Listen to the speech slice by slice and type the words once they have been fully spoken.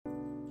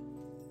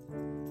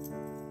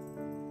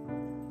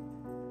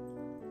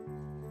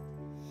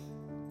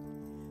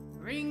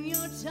Bring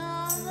your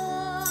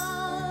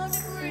time,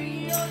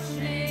 bring your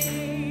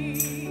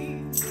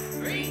shame,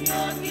 bring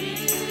your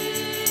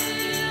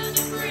guilt,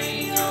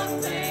 bring your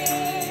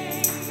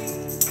pain.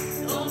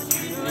 Don't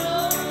you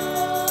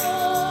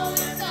know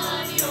it's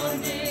on your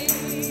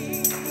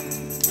name?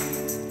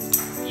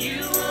 You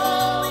will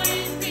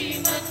always be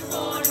much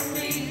more to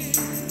me.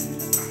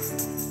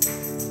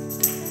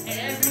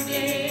 Every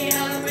day I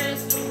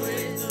wrestle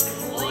with the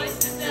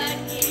voices that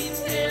keep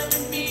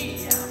telling me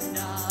I'm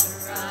not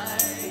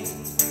right.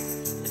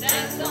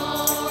 That's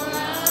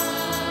alright,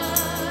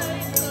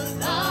 'cause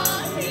I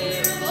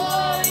hear a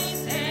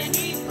voice and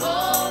he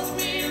calls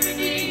me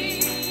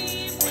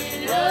redeemed. When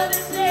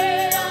others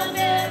say I'll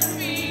never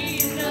be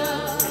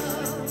enough,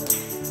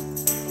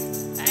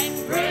 and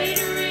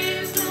greater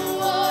is the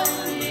one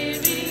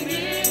living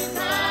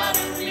inside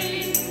of me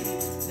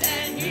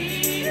than he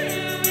who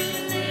is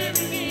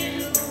living in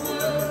the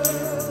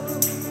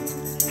world.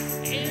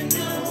 In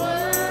the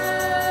world.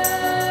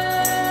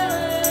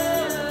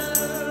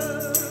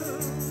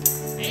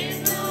 In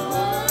the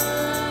world,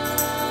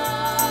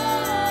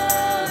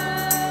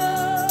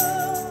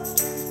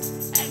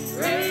 and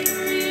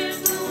greater is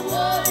the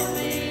one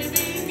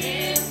living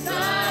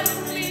inside of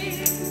me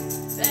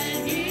than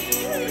he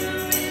who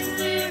is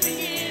living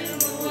in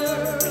the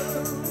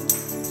world.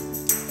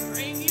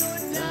 Bring your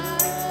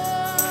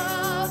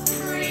doubts,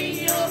 bring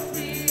your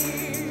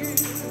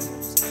fears,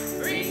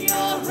 bring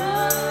your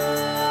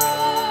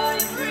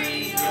hurt,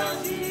 bring your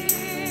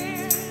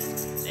tears.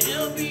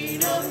 There'll be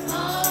no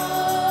condemnation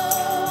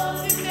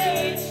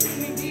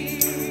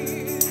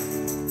here.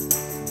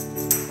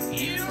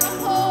 You are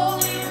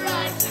holy,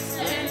 righteous,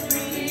 and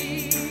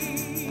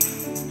relieved.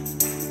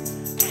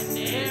 And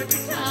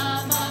every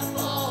time I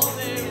fall,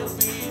 there'll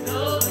be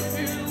those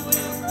who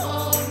will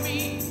call me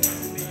a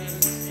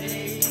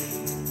mistake.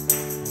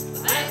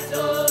 But that's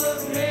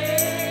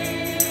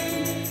okay,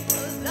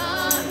 'cause I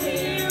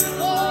hear a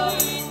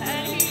voice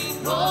and he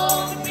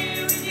calls me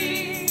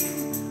redeemed.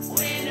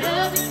 When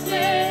others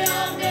say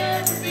I'll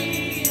never be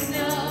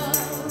enough,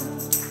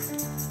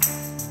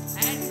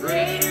 and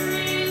greater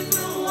is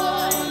the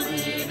one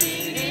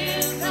living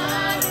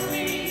inside of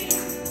me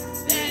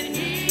than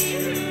he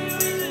who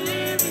is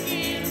living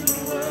in the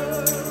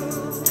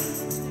world.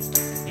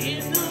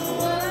 In the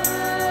world.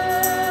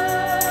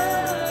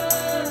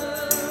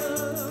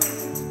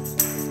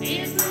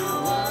 In the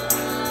world.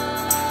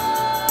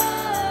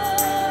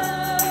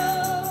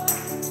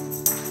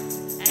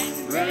 And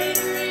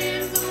greater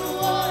is the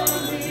one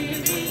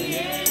living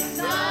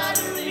inside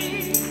of me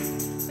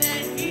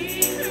than he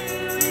who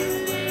is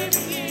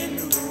living in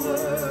the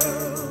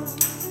world.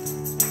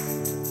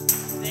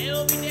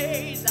 There'll be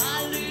days I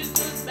lose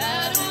the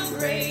battle,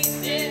 grace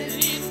says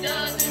it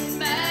doesn't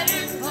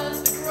matter, 'cause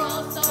the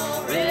cross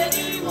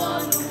already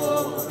won the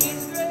war.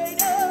 He's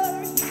greater,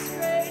 he's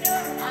greater.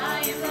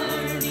 I am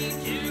learning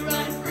to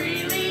run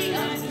freely,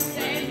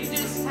 understanding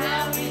just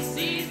how he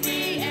sees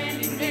me, and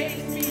it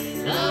makes me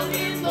love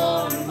him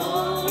more and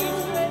more.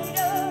 He's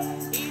greater,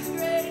 he's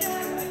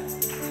greater.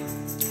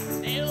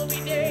 There'll be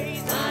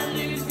days I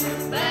lose the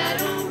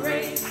battle,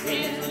 grace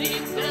says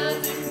it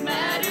doesn't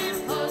matter,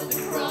 'cause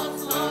the cross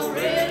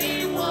already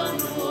won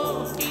the war.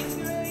 He's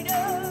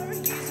greater,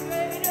 he's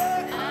greater.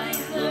 I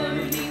am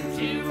learning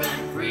to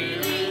run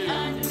freely,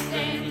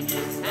 understanding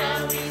just how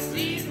he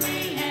sees me,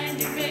 and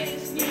it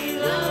makes me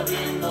love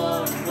him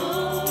more and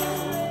more.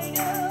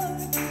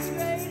 He's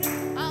greater,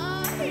 I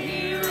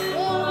hear a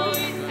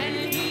voice and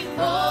he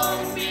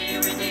calls me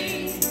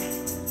redeemed.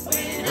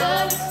 When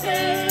others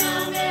say